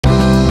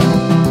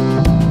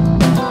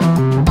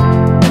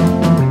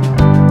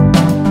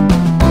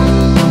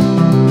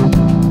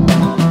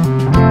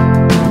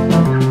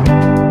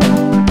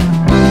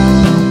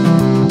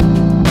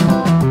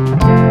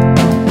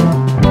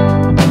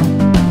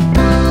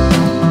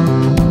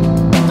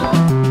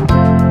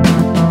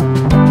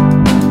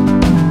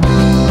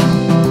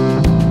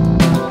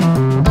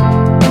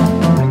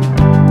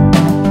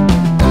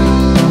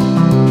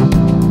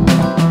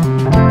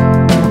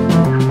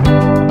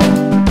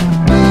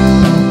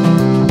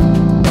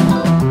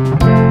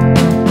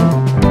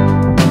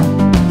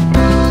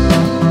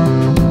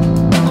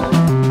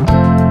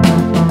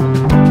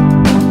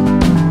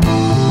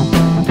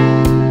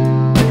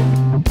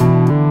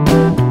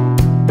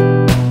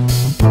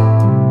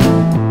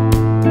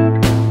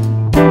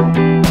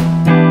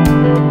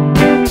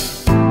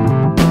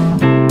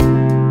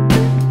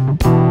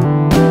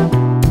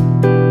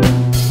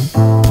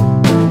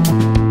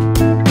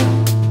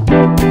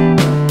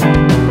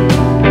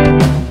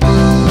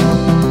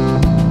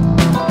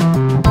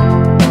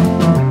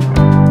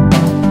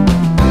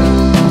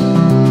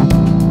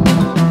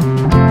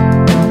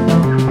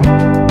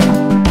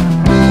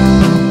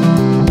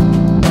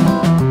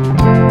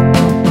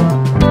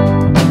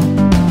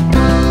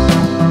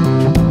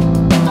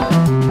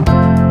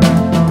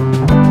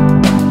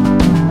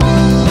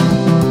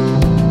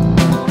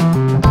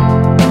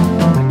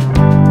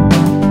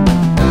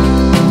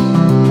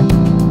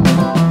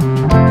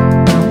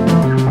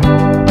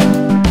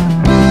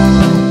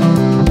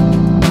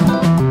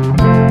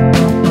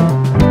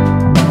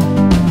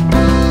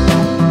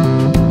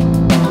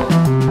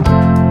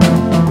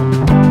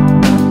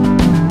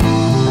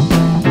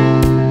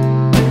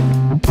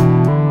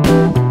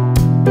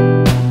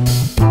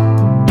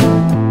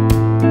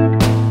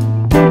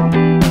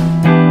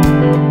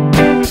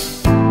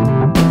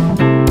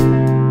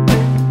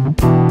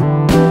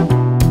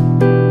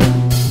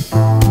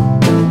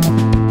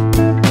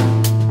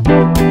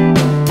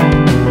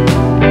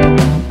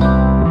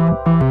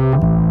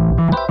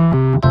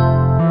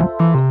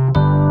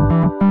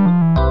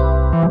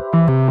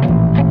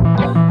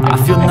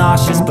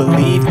nauseous,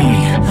 believe me.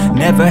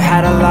 Never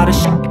had a lot of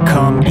shit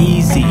come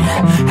easy.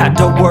 Had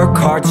to work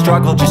hard,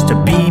 struggle just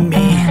to be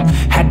me.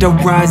 Had to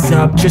rise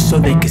up just so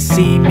they could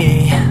see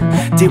me.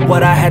 Did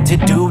what I had to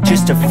do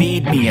just to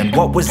feed me, and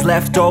what was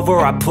left over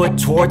I put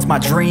towards my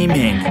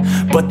dreaming.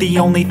 But the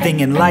only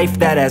thing in life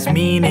that has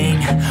meaning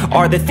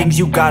are the things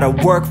you gotta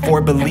work for,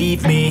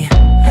 believe me.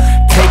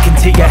 Take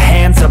into your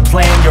hands a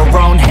plan, your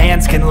own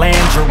hands can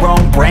land your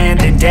own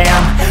brand. And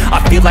damn, I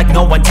feel like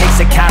no one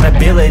takes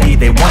accountability.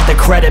 They want the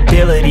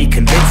credibility,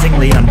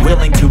 convincingly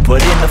unwilling to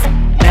put in the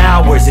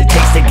hours it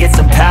takes to get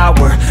some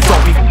power.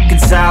 Don't be f***ing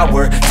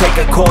sour, take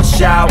a cold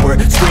shower.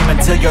 Scream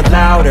until you're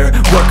louder,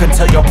 work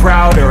until you're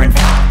prouder. And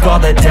f*** all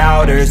the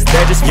doubters,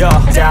 they're just your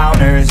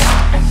downers.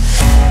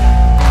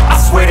 I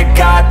swear to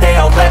God they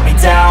all let me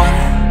down.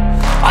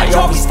 I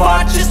always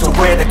fought just to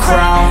wear the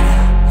crown.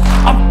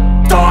 I'm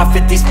off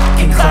at these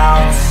fucking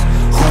clowns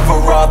who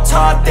were all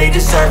taught they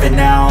deserve an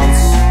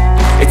ounce.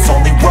 It's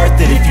only worth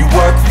it if you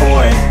work for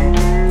it.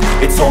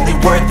 It's only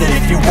worth it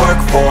if you work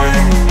for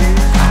it.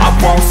 I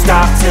won't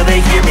stop till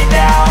they hear me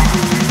now.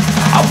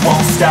 I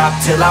won't stop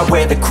till I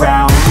wear the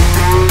crown.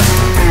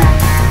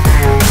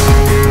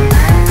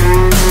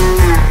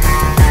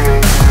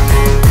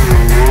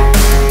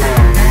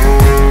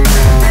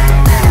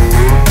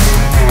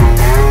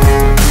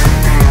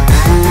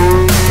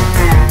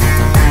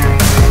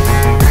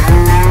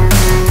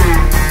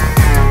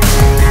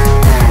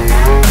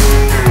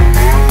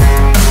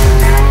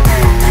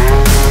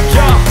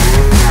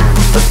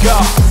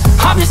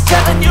 I'm just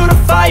telling you to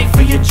fight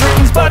for your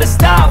dreams, but it's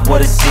not what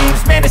it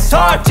seems. Man, it's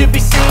hard to be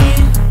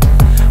seen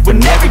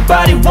when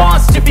everybody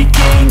wants to be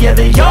king. Yeah,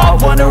 they all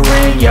wanna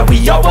ring, yeah, we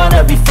all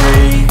wanna be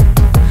free.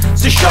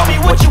 So show me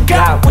what you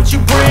got, what you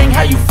bring,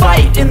 how you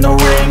fight in the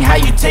ring, how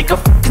you take a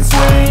fucking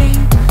swing.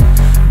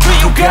 Do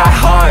you got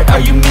heart, are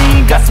you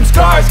mean? Got some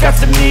scars, got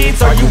some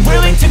needs, are you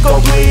willing to go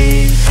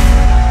bleed?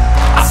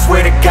 I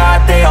swear to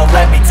God they all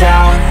let me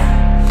down.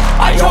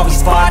 I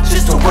always fought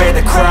just to wear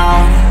the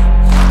crown.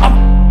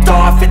 I'm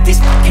off at these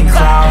fucking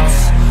clowns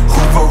who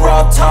were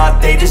all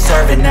taught they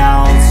deserve an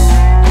ounce.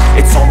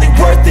 It's only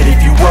worth it if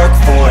you work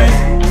for it.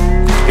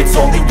 It's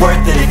only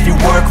worth it if you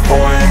work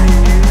for it.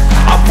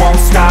 I won't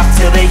stop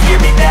till they hear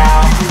me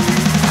now.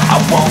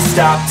 I won't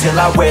stop till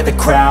I wear the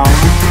crown.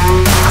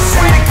 I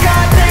swear to